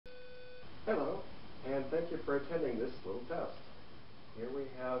Hello, and thank you for attending this little test. Here we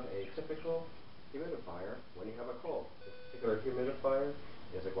have a typical humidifier when you have a cold. This particular humidifier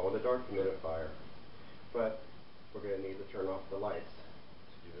is a glow-in-the-dark humidifier, but we're going to need to turn off the lights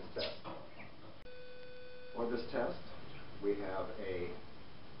to do this test. For this test, we have a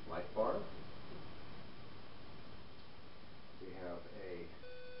light bar, we have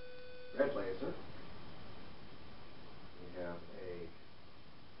a red laser, we have a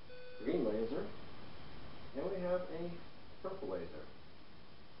green laser, and we have a purple laser.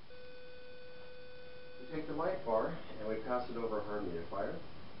 We take the light bar and we pass it over our humidifier.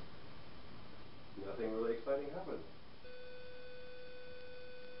 Nothing really exciting happens.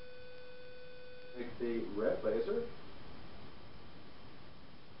 Take the red laser.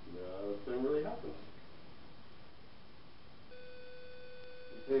 Nothing really happens.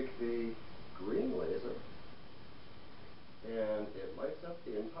 We take the green laser and it lights up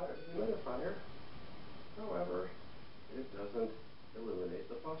the entire humidifier. However, it doesn't illuminate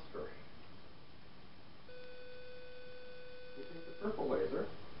the phosphor. We take the purple laser.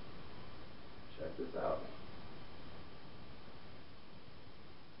 Check this out.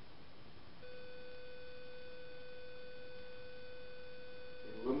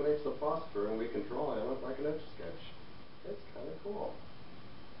 It illuminates the phosphor and we can draw on it like an etch-a-sketch. It's kind of cool.